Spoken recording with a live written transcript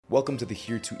Welcome to the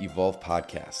Here to Evolve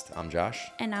podcast. I'm Josh.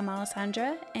 And I'm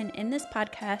Alessandra. And in this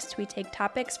podcast, we take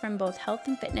topics from both health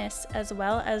and fitness, as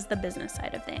well as the business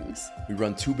side of things. We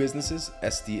run two businesses,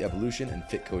 SD Evolution and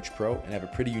Fit Coach Pro, and have a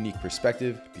pretty unique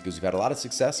perspective because we've had a lot of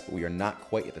success, but we are not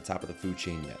quite at the top of the food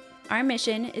chain yet. Our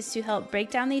mission is to help break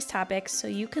down these topics so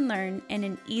you can learn in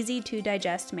an easy to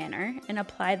digest manner and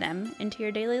apply them into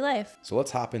your daily life. So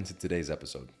let's hop into today's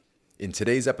episode. In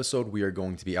today's episode, we are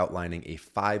going to be outlining a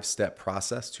 5-step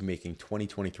process to making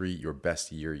 2023 your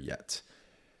best year yet.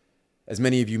 As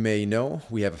many of you may know,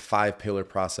 we have a 5-pillar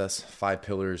process, 5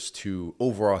 pillars to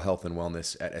overall health and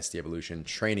wellness at SD Evolution: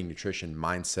 training, nutrition,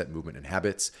 mindset, movement, and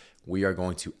habits. We are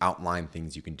going to outline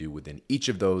things you can do within each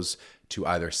of those to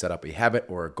either set up a habit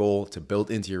or a goal to build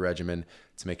into your regimen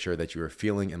to make sure that you are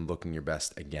feeling and looking your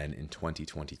best again in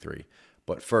 2023.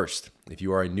 But first, if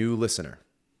you are a new listener,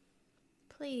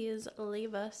 please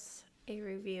leave us a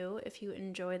review if you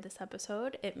enjoyed this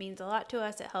episode. It means a lot to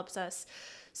us. It helps us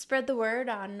spread the word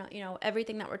on,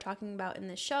 everything that we're talking about in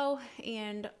this show.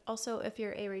 And also, if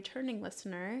you're a returning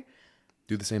listener,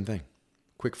 do the same thing.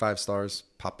 Quick 5 stars,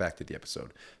 pop back to the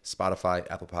episode. Spotify,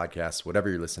 Apple Podcasts, whatever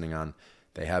you're listening on,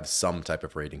 they have some type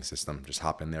of rating system. Just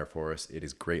hop in there for us. It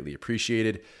is greatly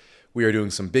appreciated. We are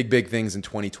doing some big things in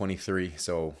 2023.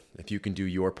 So if you can do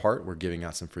your part, we're giving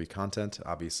out some free content,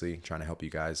 obviously trying to help you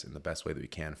guys in the best way that we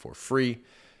can for free.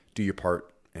 Do your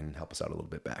part and help us out a little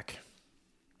bit back.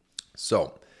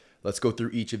 So let's go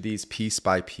through each of these piece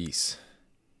by piece.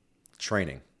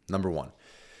 Training, number 1.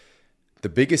 The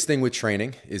biggest thing with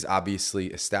training is obviously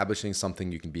establishing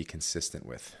something you can be consistent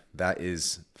with. That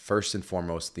is first and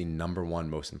foremost the number one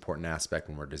most important aspect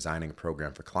when we're designing a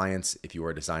program for clients. If you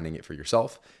are designing it for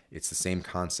yourself, it's the same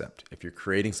concept. If you're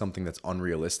creating something that's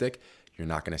unrealistic, you're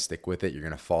not going to stick with it. You're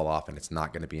going to fall off and it's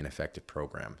not going to be an effective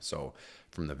program. So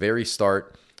from the very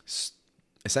start,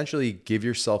 essentially give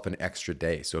yourself an extra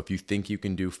day. So if you think you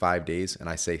can do 5 days, and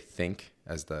I say think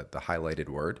as the highlighted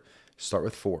word, start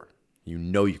with 4. You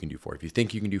know you can do 4. If you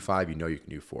think you can do 5, you know you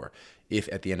can do 4.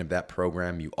 If at the end of that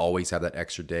program, you always have that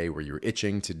extra day where you're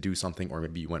itching to do something, or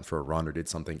maybe you went for a run or did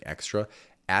something extra,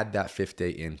 add that 5th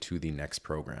day into the next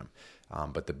program.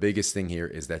 But the biggest thing here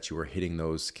is that you are hitting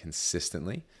those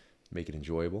consistently. Make it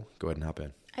enjoyable. Go ahead and hop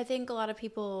in. I think a lot of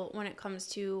people, when it comes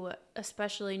to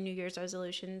especially New Year's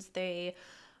resolutions, they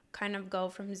kind of go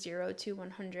from 0 to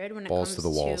 100 when it Balls comes to the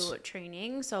walls. to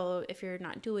training. So if you're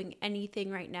not doing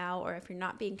anything right now, or if you're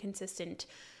not being consistent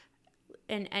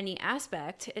in any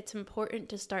aspect, it's important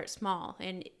to start small.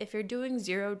 And if you're doing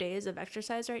 0 days of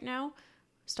exercise right now,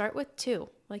 start with 2.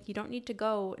 Like, you don't need to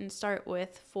go and start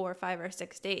with 4, 5, or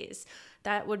 6 days.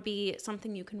 That would be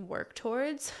something you can work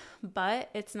towards, but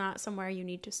it's not somewhere you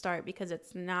need to start because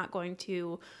it's not going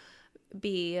to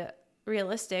be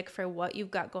realistic for what you've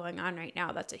got going on right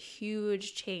now. That's a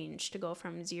huge change to go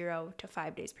from 0 to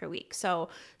 5 days per week. So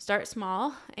start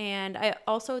small. And I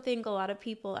also think a lot of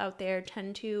people out there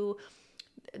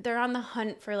they're on the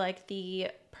hunt for like the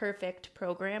perfect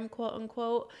program, quote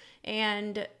unquote.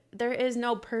 And there is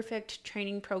no perfect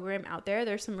training program out there.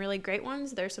 There's some really great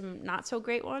ones. There's some not so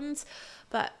great ones.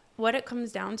 But what it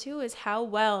comes down to is how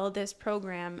well this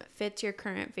program fits your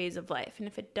current phase of life. And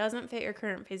if it doesn't fit your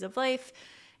current phase of life,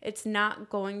 it's not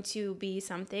going to be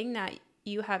something that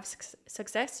you have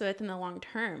success with in the long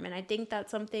term. And I think that's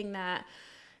something that,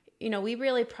 we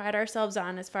really pride ourselves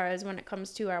on as far as when it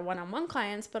comes to our one-on-one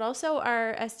clients, but also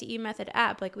our SDE Method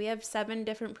app. Like, we have 7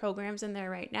 different programs in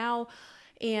there right now,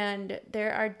 and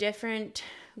there are different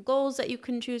goals that you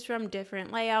can choose from,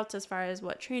 different layouts as far as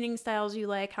what training styles you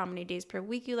like, how many days per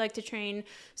week you like to train.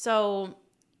 So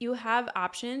you have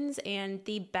options, and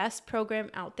the best program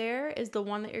out there is the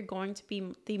one that you're going to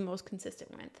be the most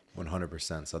consistent with.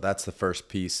 100%. So that's the first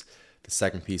piece. The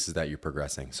second piece is that you're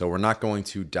progressing. So we're not going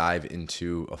to dive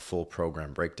into a full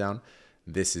program breakdown.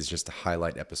 This is just a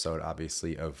highlight episode,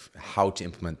 obviously, of how to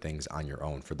implement things on your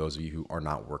own for those of you who are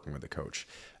not working with a coach.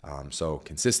 So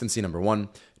consistency, number 1.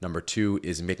 Number 2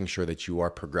 is making sure that you are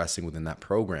progressing within that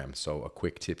program. So a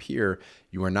quick tip here,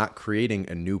 you are not creating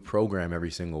a new program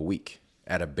every single week.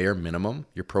 At a bare minimum,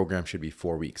 your program should be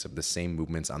 4 weeks of the same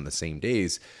movements on the same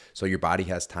days, so your body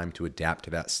has time to adapt to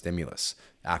that stimulus.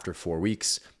 After 4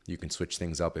 weeks, you can switch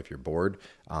things up if you're bored,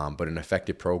 but an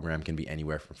effective program can be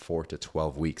anywhere from 4 to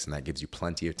 12 weeks, and that gives you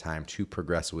plenty of time to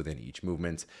progress within each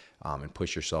movement and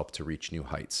push yourself to reach new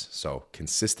heights. So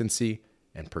consistency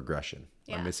and progression.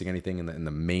 Yeah. Am I missing anything in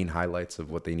the main highlights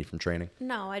of what they need from training?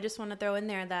 No, I just want to throw in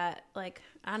there that,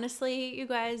 honestly, you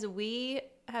guys, we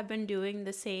have been doing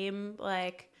the same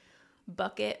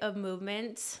bucket of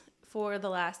movements for the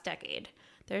last decade.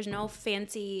 There's no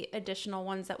fancy additional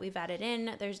ones that we've added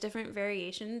in. There's different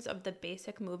variations of the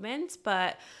basic movements,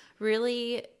 but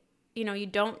really, you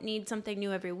don't need something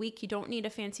new every week. You don't need a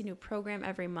fancy new program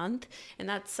every month. And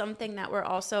that's something that we're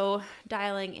also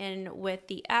dialing in with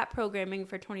the app programming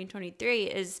for 2023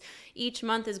 is each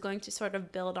month is going to sort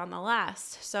of build on the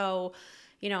last. So,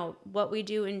 what we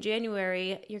do in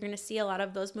January, you're going to see a lot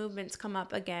of those movements come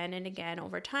up again and again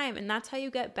over time. And that's how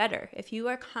you get better. If you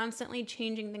are constantly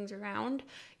changing things around,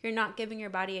 you're not giving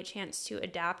your body a chance to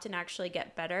adapt and actually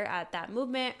get better at that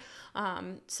movement.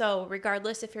 So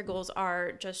regardless if your goals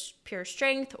are just pure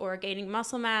strength or gaining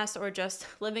muscle mass or just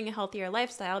living a healthier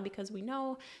lifestyle, because we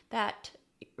know that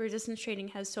resistance training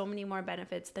has so many more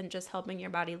benefits than just helping your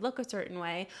body look a certain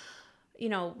way,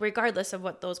 regardless of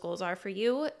what those goals are for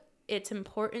you, it's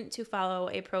important to follow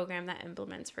a program that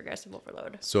implements progressive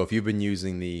overload. So if you've been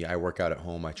using the I work out at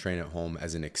home, I train at home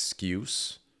as an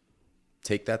excuse,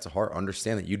 take that to heart.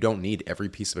 Understand that you don't need every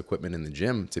piece of equipment in the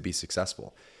gym to be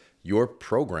successful. Your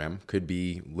program could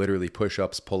be literally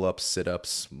push-ups, pull-ups,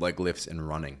 sit-ups, leg lifts, and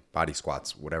running, body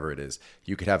squats, whatever it is.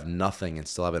 You could have nothing and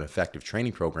still have an effective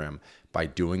training program by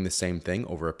doing the same thing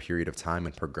over a period of time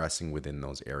and progressing within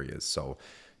those areas. So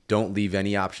don't leave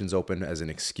any options open as an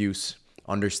excuse.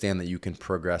 Understand that you can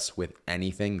progress with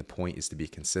anything. The point is to be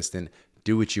consistent,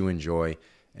 do what you enjoy,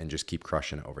 and just keep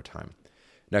crushing it over time.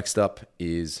 Next up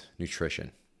is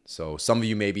nutrition. So some of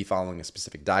you may be following a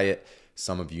specific diet.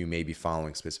 Some of you may be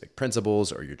following specific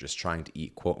principles, or you're just trying to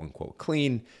eat quote unquote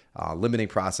clean, limiting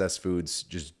processed foods,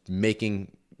 just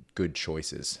making good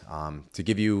choices. To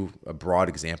give you a broad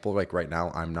example, like right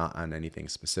now, I'm not on anything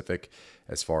specific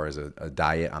as far as a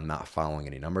diet. I'm not following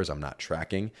any numbers. I'm not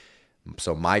tracking.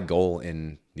 So my goal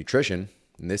in nutrition,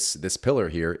 this pillar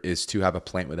here, is to have a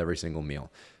plant with every single meal.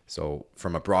 So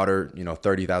from a broader,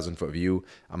 30,000 foot view,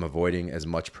 I'm avoiding as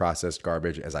much processed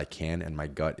garbage as I can, and my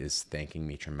gut is thanking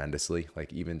me tremendously.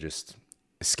 Like even just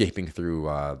escaping through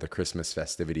the Christmas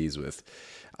festivities with,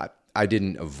 I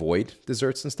didn't avoid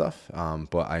desserts and stuff,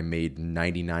 but I made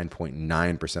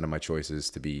 99.9% of my choices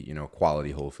to be,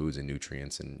 quality whole foods and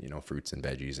nutrients and, fruits and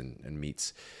veggies and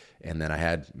meats. And then I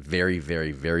had very,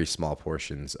 very, very small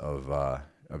portions of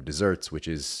desserts, which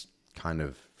is kind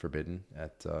of forbidden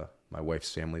at my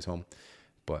wife's family's home.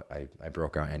 But I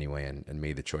broke out anyway and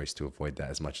made the choice to avoid that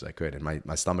as much as I could. And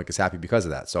my stomach is happy because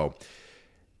of that. So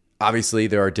obviously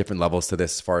there are different levels to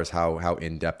this as far as how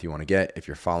in-depth you want to get. If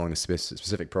you're following a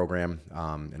specific program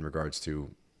in regards to,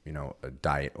 a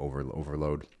diet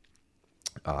overload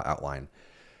outline.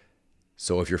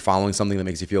 So if you're following something that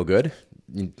makes you feel good,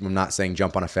 I'm not saying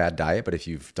jump on a fad diet, but if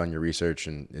you've done your research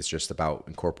and it's just about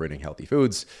incorporating healthy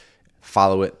foods,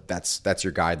 follow it. That's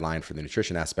your guideline for the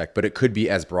nutrition aspect. But it could be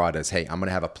as broad as, hey, I'm going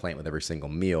to have a plant with every single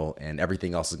meal and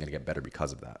everything else is going to get better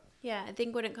because of that. Yeah, I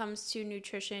think when it comes to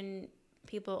nutrition,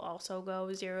 people also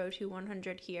go 0 to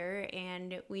 100 here,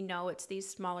 and we know it's these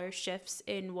smaller shifts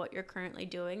in what you're currently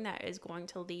doing that is going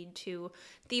to lead to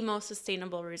the most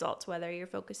sustainable results, whether you're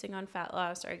focusing on fat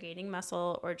loss or gaining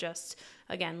muscle or just,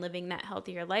 again, living that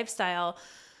healthier lifestyle.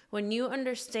 When you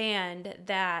understand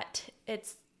that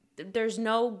there's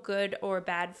no good or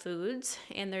bad foods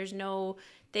and there's no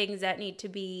things that need to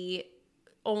be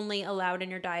only allowed in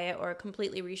your diet or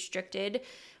completely restricted,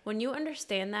 when you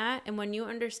understand that, and when you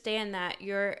understand that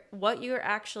what you're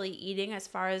actually eating as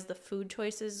far as the food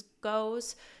choices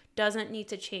goes doesn't need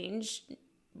to change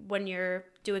when you're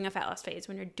doing a fat loss phase,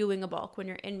 when you're doing a bulk, when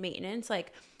you're in maintenance,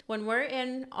 like when we're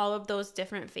in all of those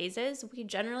different phases, we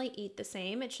generally eat the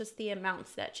same. It's just the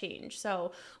amounts that change.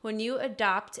 So when you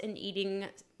adopt an eating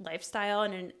lifestyle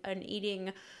and an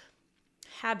eating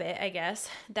habit, I guess,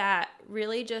 that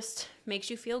really just makes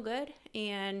you feel good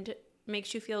and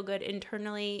makes you feel good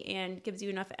internally and gives you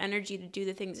enough energy to do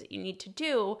the things that you need to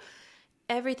do,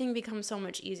 everything becomes so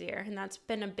much easier. And that's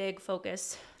been a big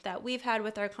focus that we've had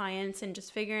with our clients, and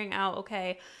just figuring out,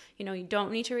 okay, you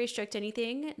don't need to restrict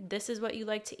anything. This is what you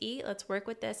like to eat. Let's work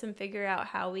with this and figure out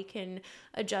how we can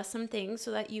adjust some things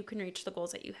so that you can reach the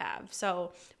goals that you have.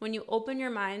 So when you open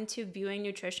your mind to viewing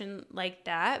nutrition like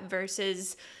that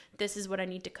versus this is what I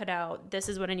need to cut out, this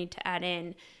is what I need to add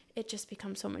in, it just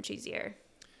becomes so much easier.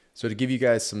 So to give you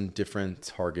guys some different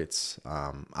targets,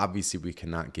 obviously we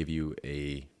cannot give you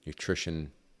a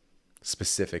nutrition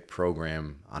specific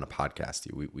program on a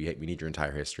podcast. We need your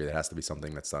entire history. That has to be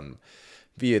something that's done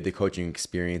via the coaching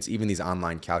experience. Even these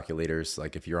online calculators,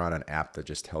 like if you're on an app that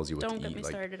just tells you what to eat, don't get me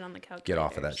started on the calculators. Get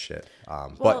off of that shit.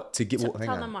 But to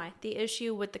tell them why. The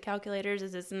issue with the calculators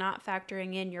is it's not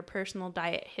factoring in your personal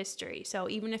diet history. So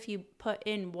even if you put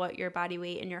in what your body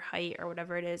weight and your height or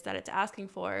whatever it is that it's asking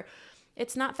for,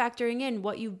 it's not factoring in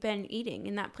what you've been eating,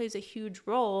 and that plays a huge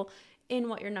role in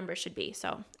what your numbers should be.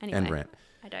 So anyway, And rant.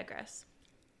 I digress.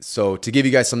 So to give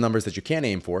you guys some numbers that you can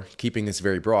aim for, keeping this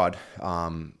very broad,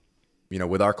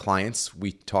 with our clients,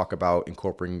 we talk about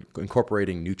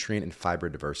incorporating nutrient and fiber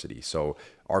diversity. So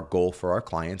our goal for our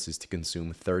clients is to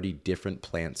consume 30 different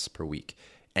plants per week.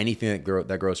 Anything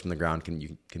that grows from the ground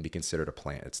can be considered a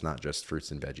plant. It's not just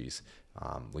fruits and veggies,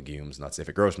 legumes, nuts. If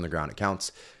it grows from the ground, it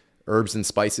counts. Herbs and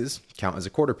spices count as a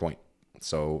quarter point.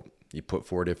 So you put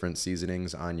 4 different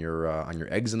seasonings on your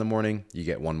eggs in the morning, you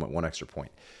get one extra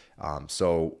point.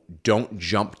 So don't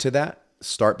jump to that.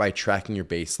 Start by tracking your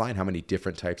baseline. How many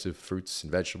different types of fruits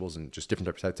and vegetables and just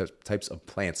different types of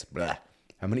plants,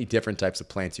 how many different types of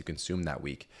plants you consume that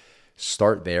week.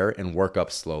 Start there and work up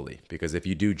slowly, because if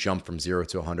you do jump from 0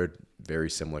 to 100,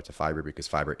 very similar to fiber, because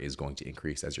fiber is going to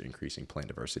increase as you're increasing plant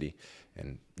diversity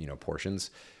and portions.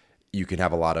 You can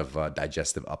have a lot of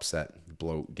digestive upset,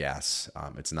 bloat, gas.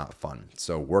 It's not fun.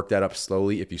 So work that up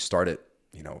slowly. If you start at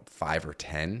 5 or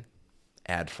 10,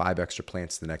 add 5 extra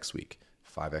plants the next week,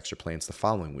 5 extra plants the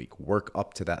following week. Work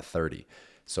up to that 30.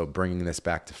 So bringing this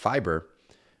back to fiber,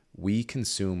 we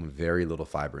consume very little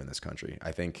fiber in this country.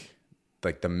 I think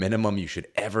like the minimum you should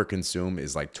ever consume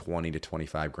is like 20 to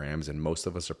 25 grams, and most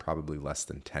of us are probably less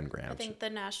than 10 grams. I think the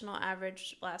national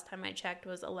average last time I checked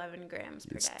was 11 grams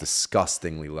per day. It's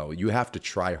disgustingly low. You have to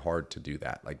try hard to do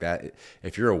that. Like that,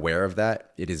 if you're aware of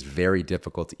that, it is very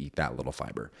difficult to eat that little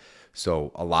fiber.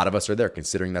 So a lot of us are there,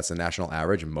 considering that's the national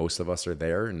average. Most of us are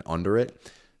there and under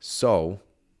it. So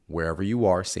wherever you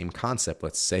are, same concept.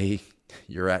 Let's say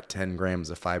you're at 10 grams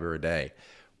of fiber a day.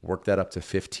 Work that up to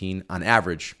 15 on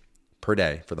average per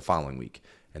day for the following week.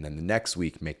 And then the next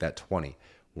week, make that 20.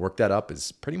 Work that up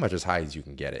as pretty much as high as you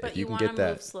can get it. But if you can want get to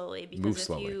that, move slowly, because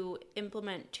if you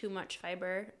implement too much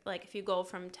fiber, like if you go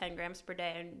from 10 grams per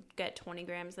day and get 20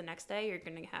 grams the next day, you're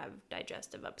going to have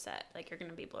digestive upset. Like you're going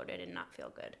to be bloated and not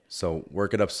feel good. So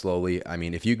work it up slowly. I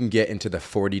mean, if you can get into the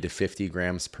 40 to 50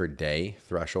 grams per day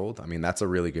threshold, I mean, that's a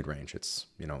really good range. It's,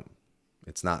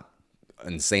 it's not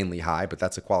insanely high, but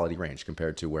that's a quality range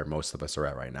compared to where most of us are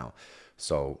at right now.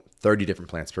 So 30 different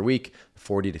plants per week,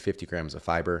 40 to 50 grams of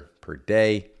fiber per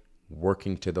day,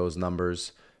 working to those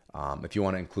numbers. If you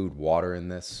want to include water in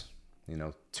this,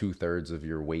 2/3 of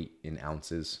your weight in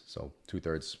ounces. So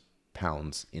 2/3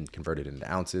 pounds converted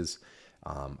into ounces.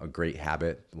 A great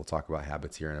habit. We'll talk about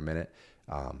habits here in a minute.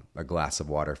 A glass of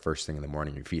water first thing in the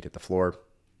morning, your feet hit the floor,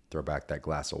 throw back that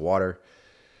glass of water.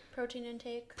 Protein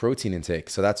intake.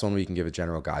 So that's one we can give a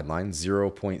general guideline.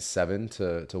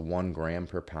 0.7 to 1 gram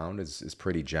per pound is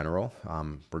pretty general.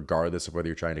 Regardless of whether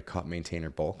you're trying to cut, maintain, or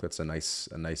bulk, that's a nice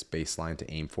baseline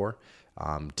to aim for.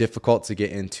 Difficult to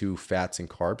get into fats and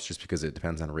carbs just because it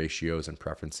depends on ratios and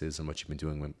preferences and what you've been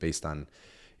doing based on,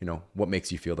 what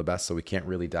makes you feel the best. So we can't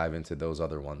really dive into those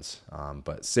other ones.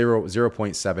 But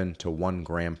 0.7 to 1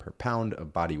 gram per pound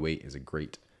of body weight is a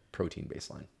great protein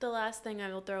baseline. The last thing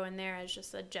I will throw in there as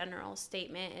just a general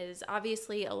statement is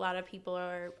obviously a lot of people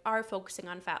are focusing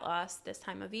on fat loss this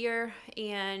time of year,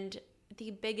 and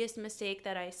the biggest mistake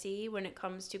that I see when it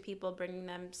comes to people bringing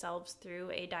themselves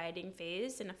through a dieting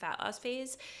phase and a fat loss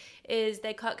phase is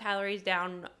they cut calories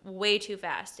down way too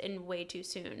fast and way too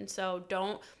soon. So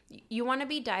you want to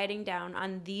be dieting down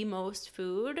on the most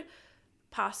food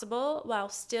possible while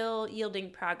still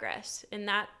yielding progress. And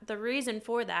the reason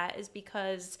for that is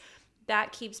because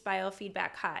that keeps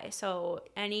biofeedback high. So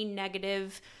any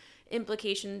negative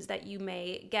implications that you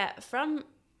may get from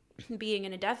being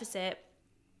in a deficit,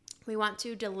 we want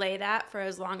to delay that for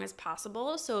as long as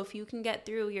possible. So if you can get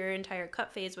through your entire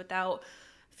cut phase without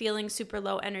feeling super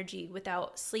low energy,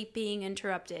 without sleep being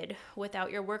interrupted,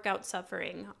 without your workout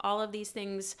suffering, all of these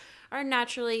things are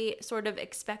naturally sort of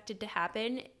expected to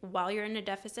happen while you're in a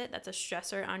deficit. That's a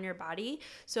stressor on your body.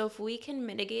 So if we can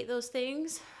mitigate those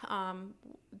things,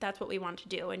 that's what we want to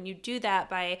do. And you do that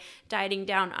by dieting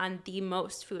down on the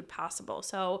most food possible.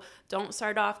 So don't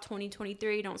start off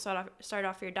 2023, don't start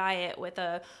off your diet with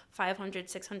a 500,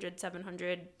 600,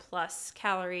 700 plus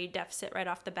calorie deficit right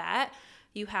off the bat.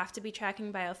 You have to be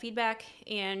tracking biofeedback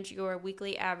and your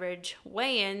weekly average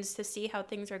weigh-ins to see how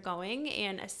things are going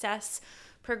and assess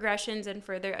progressions and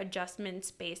further adjustments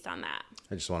based on that.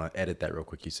 I just want to edit that real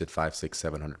quick. You said 500,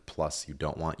 600, 700 plus. You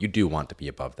do want to be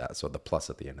above that. So the plus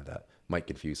at the end of that might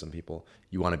confuse some people.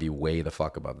 You want to be way the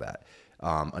fuck above that.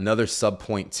 Another sub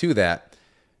point to that,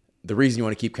 the reason you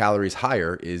want to keep calories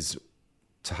higher is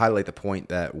to highlight the point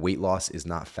that weight loss is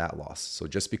not fat loss. So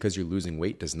just because you're losing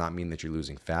weight does not mean that you're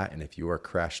losing fat. And if you are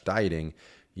crash dieting,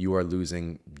 you are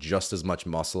losing just as much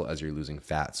muscle as you're losing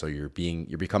fat. So you're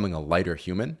becoming a lighter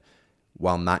human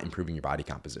while not improving your body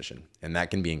composition. And that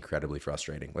can be incredibly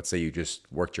frustrating. Let's say you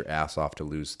just worked your ass off to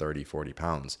lose 30, 40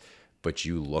 pounds, but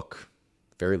you look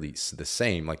fairly the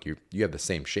same. Like you have the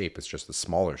same shape. It's just a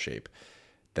smaller shape.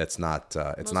 That's not,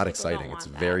 it's not exciting. It's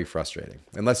very frustrating.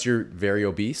 Unless you're very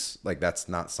obese, like that's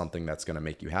not something that's going to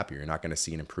make you happy. You're not going to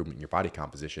see an improvement in your body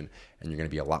composition, and you're going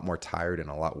to be a lot more tired and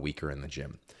a lot weaker in the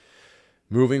gym.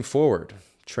 Moving forward,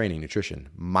 training, nutrition,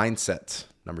 mindset.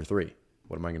 Number 3.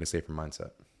 What am I going to say for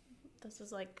mindset? This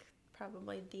is like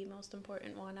probably the most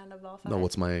important one out of all 5. No,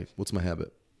 what's my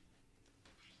habit?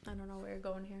 I don't know where you're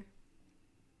going here.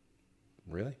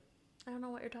 Really? I don't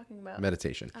know what you're talking about.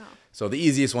 Meditation. Oh. So the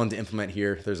easiest one to implement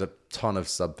here, there's a ton of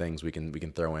sub things we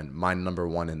can throw in. Mine number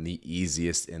 1 and the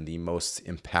easiest and the most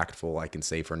impactful, I can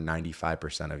say for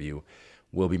 95% of you,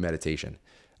 will be meditation.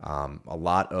 A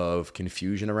lot of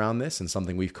confusion around this and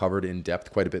something we've covered in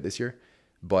depth quite a bit this year,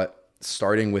 but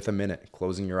starting with a minute,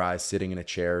 closing your eyes, sitting in a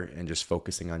chair, and just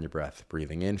focusing on your breath.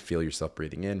 Breathing in, feel yourself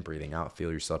breathing in, breathing out,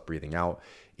 feel yourself breathing out.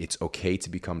 It's okay to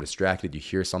become distracted. You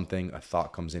hear something, a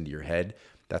thought comes into your head.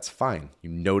 That's fine. You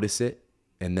notice it,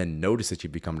 and then notice that you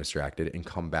become distracted and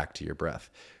come back to your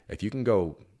breath. If you can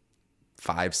go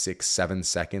 5, 6, 7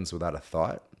 seconds without a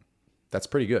thought, that's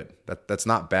pretty good. That's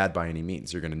not bad by any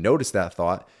means. You're going to notice that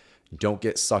thought, don't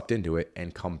get sucked into it,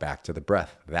 and come back to the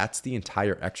breath. That's the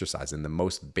entire exercise in the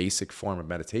most basic form of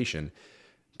meditation.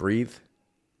 Breathe,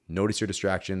 notice your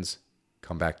distractions,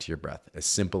 come back to your breath. As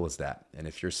simple as that. And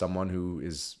if you're someone who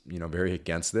is, very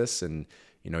against this and,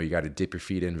 you got to dip your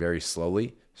feet in very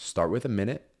slowly, start with a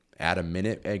minute, add a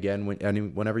minute again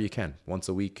whenever you can, once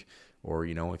a week, or,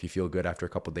 if you feel good after a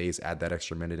couple of days, add that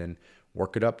extra minute in,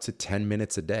 work it up to 10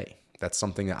 minutes a day. That's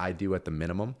something that I do at the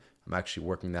minimum. I'm actually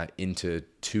working that into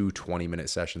 2 20-minute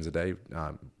sessions a day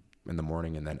in the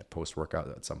morning and then post-workout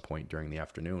at some point during the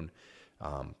afternoon,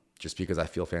 just because I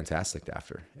feel fantastic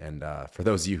after. And for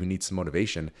those of you who need some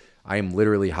motivation, I am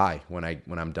literally high when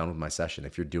I'm done with my session.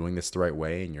 If you're doing this the right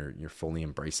way and you're fully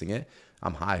embracing it,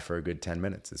 I'm high for a good 10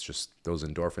 minutes. It's just those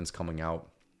endorphins coming out.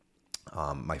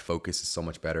 My focus is so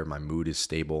much better. My mood is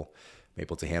stable. I'm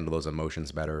able to handle those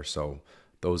emotions better. So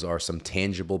those are some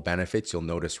tangible benefits you'll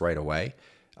notice right away.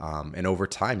 And over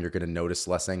time, you're going to notice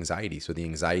less anxiety. So the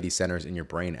anxiety centers in your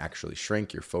brain actually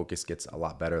shrink. Your focus gets a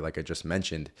lot better, like I just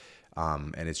mentioned.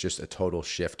 And it's just a total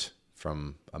shift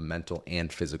from a mental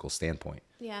and physical standpoint.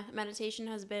 Yeah, meditation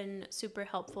has been super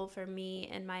helpful for me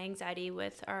and my anxiety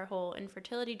with our whole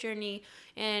infertility journey.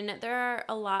 And there are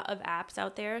a lot of apps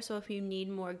out there. So if you need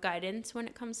more guidance when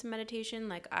it comes to meditation,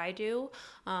 like I do,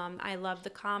 I love the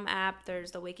Calm app.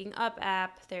 There's the Waking Up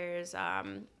app. There's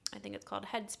I think it's called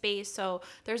Headspace. So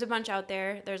there's a bunch out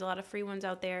there. There's a lot of free ones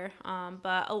out there.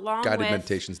 But guided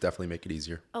meditations definitely make it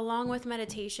easier. Along with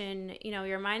meditation,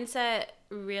 your mindset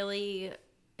really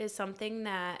is something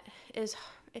that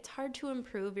it's hard to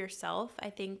improve yourself. I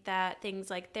think that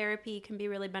things like therapy can be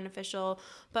really beneficial,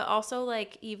 but also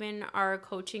like even our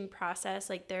coaching process,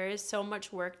 like there is so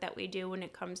much work that we do when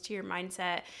it comes to your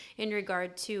mindset in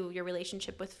regard to your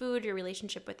relationship with food, your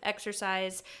relationship with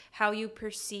exercise, how you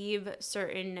perceive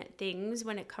certain things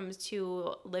when it comes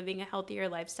to living a healthier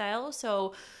lifestyle.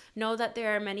 So know that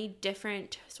there are many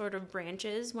different sort of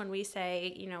branches when we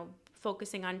say,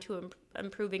 focusing on to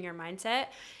improving your mindset.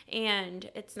 And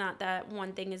it's not that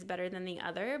one thing is better than the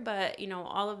other, but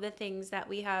all of the things that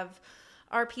we have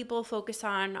our people focus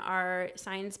on are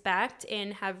science-backed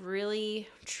and have really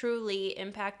truly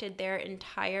impacted their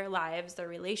entire lives, their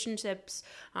relationships,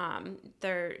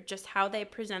 their just how they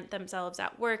present themselves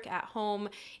at work, at home.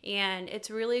 And it's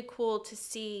really cool to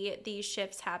see these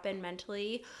shifts happen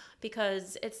mentally,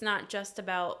 because it's not just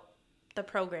about the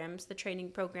programs, the training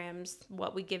programs,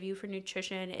 what we give you for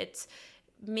nutrition. It's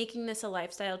making this a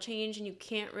lifestyle change, and you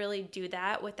can't really do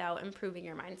that without improving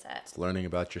your mindset. It's learning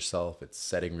about yourself. It's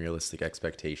setting realistic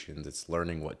expectations. It's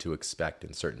learning what to expect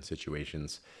in certain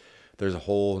situations. There's a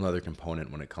whole another component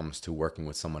when it comes to working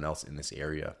with someone else in this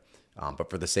area.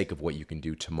 But for the sake of what you can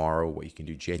do tomorrow, what you can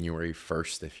do January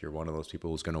 1st, if you're one of those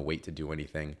people who's going to wait to do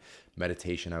anything,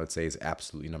 meditation, I would say, is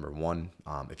absolutely number one.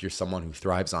 If you're someone who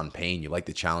thrives on pain, you like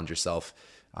to challenge yourself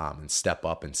and step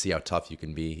up and see how tough you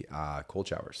can be, cold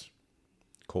showers,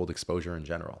 cold exposure in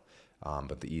general.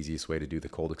 But the easiest way to do the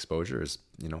cold exposure is,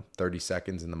 30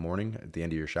 seconds in the morning at the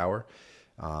end of your shower.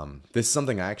 This is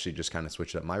something I actually just kind of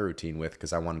switched up my routine with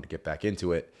because I wanted to get back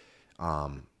into it.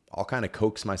 I'll kind of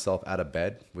coax myself out of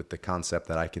bed with the concept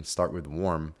that I can start with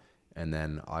warm, and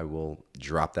then I will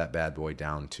drop that bad boy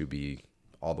down to be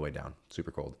all the way down,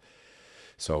 super cold.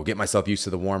 So get myself used to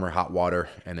the warmer hot water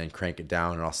and then crank it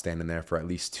down, and I'll stand in there for at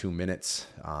least 2 minutes.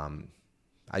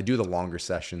 I do the longer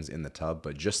sessions in the tub,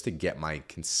 but just to get my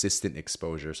consistent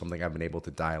exposure, something I've been able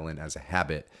to dial in as a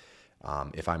habit.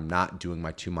 If I'm not doing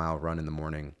my 2-mile run in the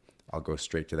morning, I'll go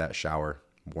straight to that shower,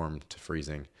 warm to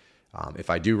freezing. If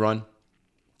I do run,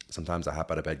 sometimes I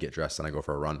hop out of bed, get dressed, and I go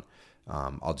for a run.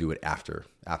 I'll do it after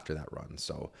that run.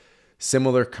 So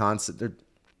similar concept. They're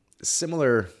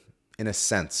similar in a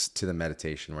sense to the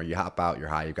meditation, where you hop out, you're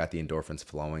high, you've got the endorphins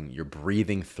flowing, you're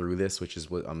breathing through this, which is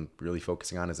what I'm really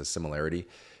focusing on, is a similarity.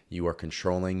 You are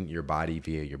controlling your body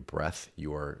via your breath.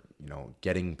 You are,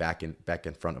 getting back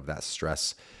in front of that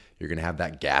stress. You're going to have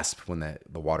that gasp when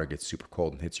the water gets super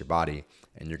cold and hits your body,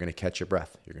 and you're going to catch your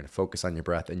breath. You're going to focus on your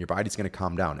breath, and your body's going to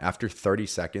calm down. After 30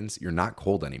 seconds, you're not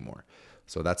cold anymore.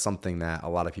 So that's something that a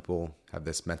lot of people have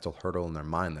this mental hurdle in their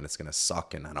mind that it's going to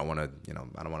suck, and I don't want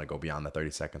to go beyond the 30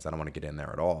 seconds. I don't want to get in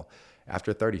there at all.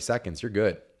 After 30 seconds, you're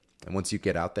good. And once you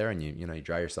get out there and you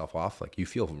dry yourself off, like, you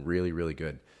feel really, really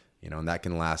good. And that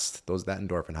can last, that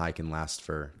endorphin high can last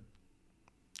for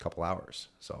a couple hours.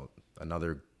 So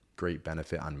another great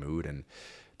benefit on mood. And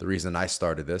the reason I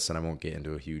started this, and I won't get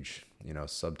into a huge,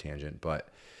 sub-tangent, but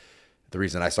the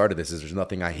reason I started this is there's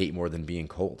nothing I hate more than being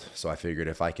cold. So I figured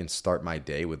if I can start my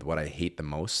day with what I hate the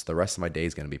most, the rest of my day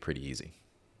is going to be pretty easy.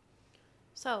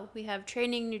 So we have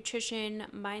training, nutrition,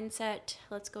 mindset.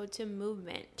 Let's go to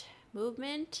movement.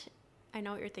 Movement, I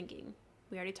know what you're thinking.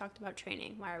 We already talked about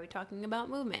training. Why are we talking about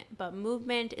movement? But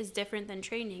movement is different than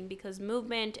training, because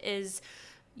movement is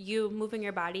you moving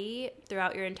your body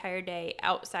throughout your entire day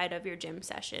outside of your gym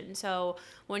session. So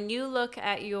when you look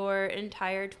at your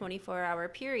entire 24-hour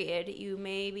period, you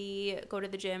maybe go to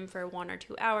the gym for 1 or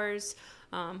 2 hours.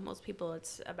 Most people,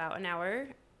 it's about an hour.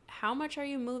 How much are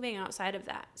you moving outside of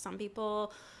that? Some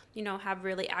people, have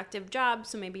really active jobs,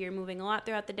 so maybe you're moving a lot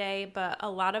throughout the day, but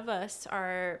a lot of us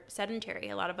are sedentary.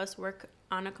 A lot of us work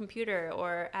on a computer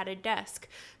or at a desk.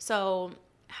 So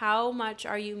how much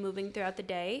are you moving throughout the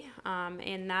day?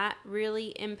 And that really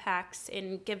impacts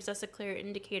and gives us a clear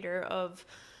indicator of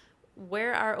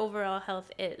where our overall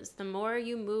health is. The more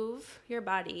you move your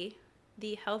body,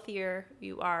 the healthier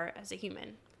you are as a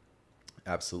human.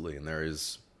 Absolutely. And there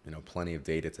is, plenty of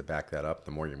data to back that up.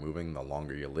 The more you're moving, the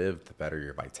longer you live, the better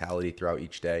your vitality throughout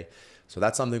each day. So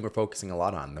that's something we're focusing a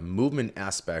lot on. The movement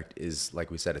aspect is,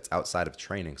 like we said, it's outside of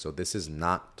training. So this is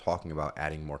not talking about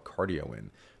adding more cardio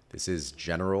in. This is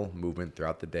general movement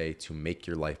throughout the day to make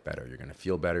your life better. You're going to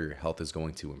feel better. Your health is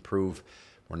going to improve.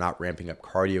 We're not ramping up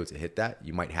cardio to hit that.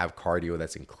 You might have cardio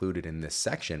that's included in this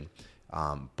section,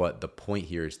 but the point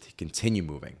here is to continue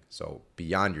moving. So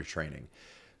beyond your training.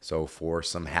 So for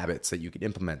some habits that you could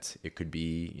implement, it could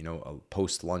be, a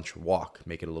post-lunch walk,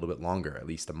 make it a little bit longer, at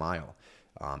least a mile.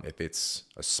 If it's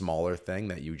a smaller thing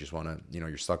that you just want to,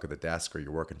 you're stuck at the desk or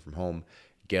you're working from home,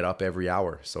 get up every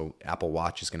hour. So Apple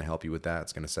Watch is going to help you with that.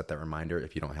 It's going to set that reminder.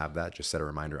 If you don't have that, just set a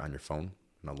reminder on your phone,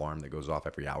 an alarm that goes off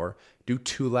every hour. Do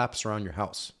 2 laps around your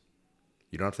house.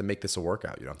 You don't have to make this a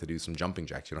workout. You don't have to do some jumping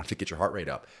jacks. You don't have to get your heart rate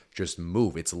up. Just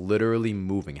move. It's literally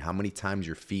moving. How many times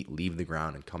your feet leave the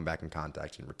ground and come back in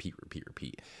contact, and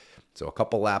repeat. So a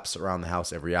couple laps around the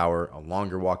house every hour, a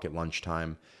longer walk at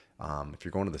lunchtime. If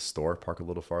you're going to the store, park a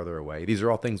little farther away. These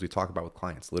are all things we talk about with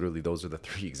clients. Literally, those are the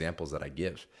 3 examples that I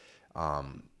give.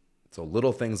 So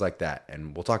little things like that.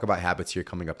 And we'll talk about habits here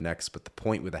coming up next. But the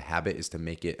point with a habit is to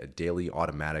make it a daily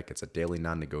automatic. It's a daily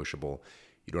non-negotiable.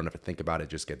 You don't have to think about it, it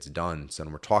just gets done. So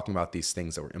when we're talking about these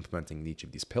things that we're implementing in each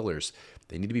of these pillars,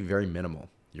 they need to be very minimal.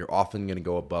 You're often going to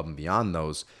go above and beyond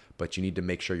those, but you need to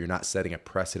make sure you're not setting a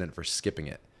precedent for skipping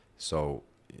it. So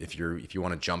if you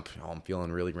want to jump, I'm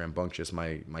feeling really rambunctious,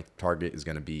 my target is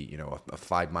going to be, a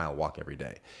 5-mile walk every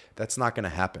day. That's not going to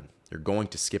happen. You're going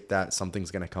to skip that. Something's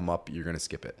going to come up. You're going to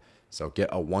skip it. So get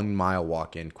a 1-mile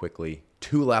walk in quickly.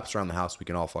 2 laps around the house we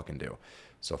can all fucking do.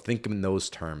 So think in those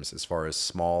terms as far as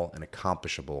small and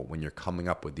accomplishable when you're coming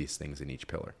up with these things in each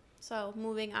pillar. So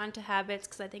moving on to habits,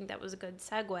 because I think that was a good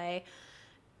segue.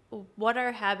 What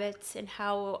are habits, and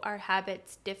how are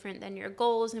habits different than your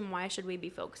goals, and why should we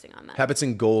be focusing on that? Habits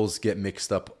and goals get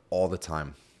mixed up all the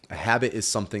time. A habit is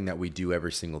something that we do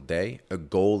every single day. A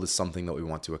goal is something that we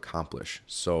want to accomplish.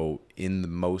 So in the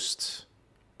most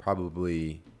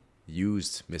probably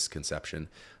used misconception,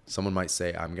 someone might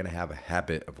say, I'm going to have a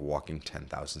habit of walking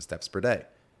 10,000 steps per day.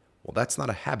 Well, that's not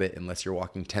a habit unless you're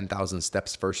walking 10,000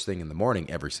 steps first thing in the morning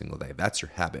every single day. That's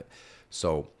your habit.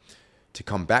 So to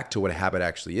come back to what a habit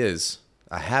actually is,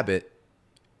 a habit,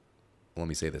 let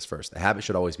me say this first. A habit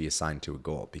should always be assigned to a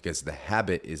goal, because the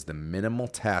habit is the minimal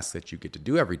task that you get to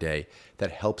do every day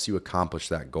that helps you accomplish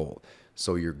that goal.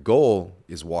 So your goal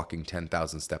is walking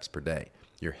 10,000 steps per day.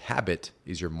 Your habit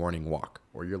is your morning walk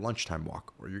or your lunchtime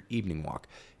walk or your evening walk.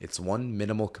 It's one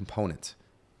minimal component.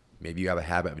 Maybe you have a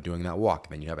habit of doing that walk.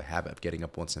 Then you have a habit of getting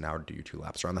up once an hour to do your 2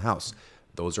 laps around the house.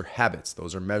 Those are habits.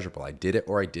 Those are measurable. I did it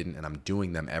or I didn't, and I'm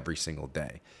doing them every single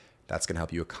day. That's going to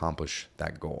help you accomplish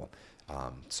that goal.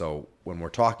 So when we're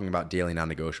talking about daily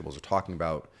non-negotiables, we're talking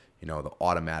about, the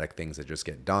automatic things that just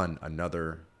get done.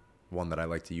 Another one that I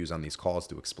like to use on these calls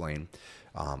to explain,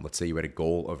 let's say you had a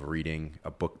goal of reading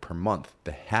a book per month.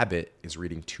 The habit is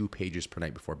reading 2 pages per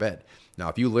night before bed. Now,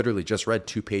 if you literally just read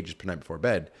 2 pages per night before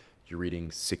bed, you're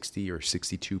reading 60 or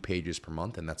 62 pages per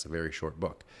month, and that's a very short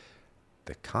book.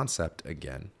 The concept,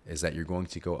 again, is that you're going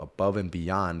to go above and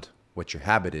beyond what your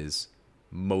habit is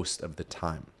most of the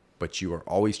time. But you are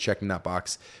always checking that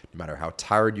box, no matter how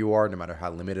tired you are, no matter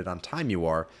how limited on time you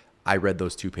are. I read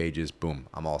those 2 pages, boom,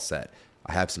 I'm all set.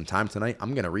 I have some time tonight,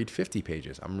 I'm going to read 50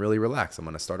 pages. I'm really relaxed. I'm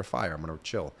going to start a fire. I'm going to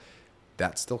chill.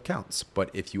 That still counts. But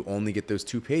if you only get those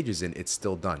 2 pages in, it's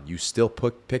still done. You still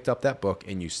picked up that book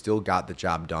and you still got the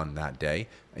job done that day.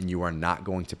 And you are not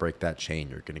going to break that chain.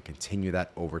 You're going to continue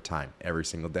that over time. Every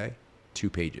single day, 2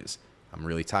 pages. I'm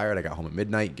really tired. I got home at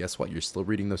midnight. Guess what? You're still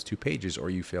reading those 2 pages, or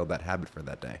you failed that habit for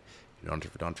that day. You don't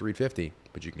have to read 50,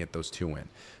 but you can get those 2 in.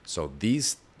 So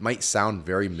these might sound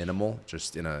very minimal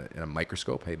just in a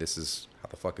microscope. Hey, this is how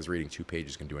the fuck is reading 2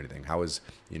 pages going to do anything? How is,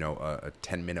 a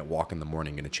 10-minute walk in the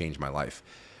morning going to change my life?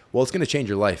 Well, it's going to change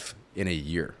your life in a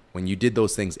year. When you did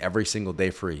those things every single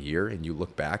day for a year and you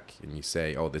look back and you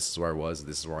say, oh, this is where I was,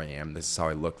 this is where I am, this is how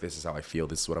I look, this is how I feel,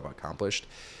 this is what I've accomplished.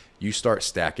 You start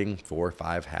stacking 4 or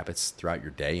 5 habits throughout your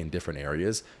day in different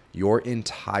areas, your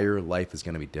entire life is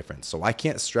going to be different. So I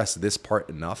can't stress this part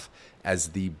enough as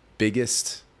the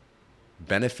biggest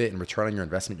benefit and return on your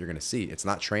investment you're going to see. It's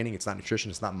not training, it's not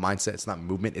nutrition, it's not mindset, it's not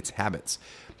movement, it's habits.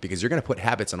 Because you're going to put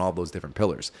habits on all those different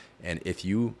pillars. And if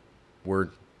you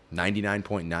were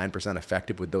 99.9%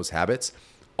 effective with those habits,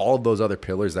 all of those other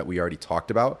pillars that we already talked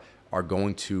about are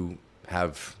going to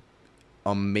have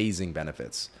amazing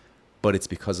benefits. But it's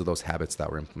because of those habits that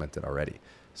were implemented already.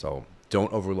 So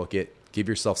don't overlook it. Give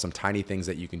yourself some tiny things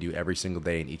that you can do every single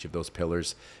day in each of those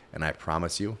pillars. And I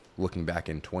promise you, looking back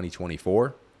in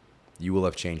 2024, you will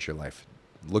have changed your life.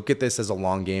 Look at this as a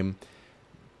long game.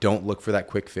 Don't look for that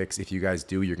quick fix. If you guys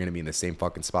do, you're going to be in the same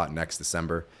fucking spot next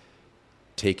December.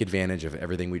 Take advantage of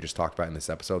everything we just talked about in this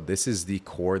episode. This is the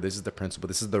core. This is the principle.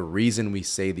 This is the reason we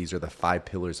say these are the 5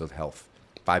 pillars of health,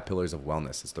 5 pillars of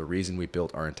wellness. It's the reason we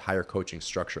built our entire coaching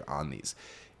structure on these.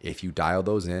 If you dial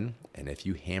those in and if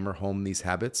you hammer home these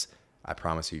habits, I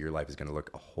promise you your life is going to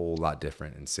look a whole lot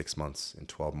different in 6 months, in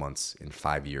 12 months, in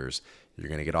 5 years. You're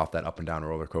going to get off that up and down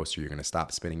roller coaster. You're going to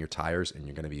stop spinning your tires and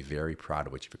you're going to be very proud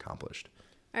of what you've accomplished.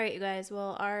 All right, you guys.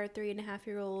 Well, our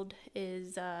 3.5-year-old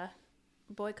is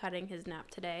boycotting his nap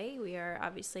today. We are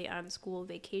obviously on school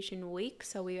vacation week,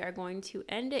 so we are going to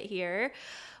end it here.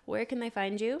 Where can they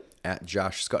find you? At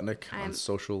Josh Skutnik on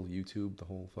social, YouTube, the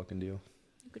whole fucking deal.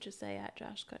 You could just say at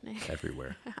Josh Skutnik.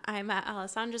 Everywhere. I'm at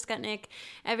Alessandra Skutnik.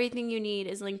 Everything you need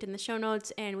is linked in the show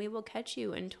notes, and we will catch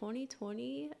you in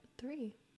 2023.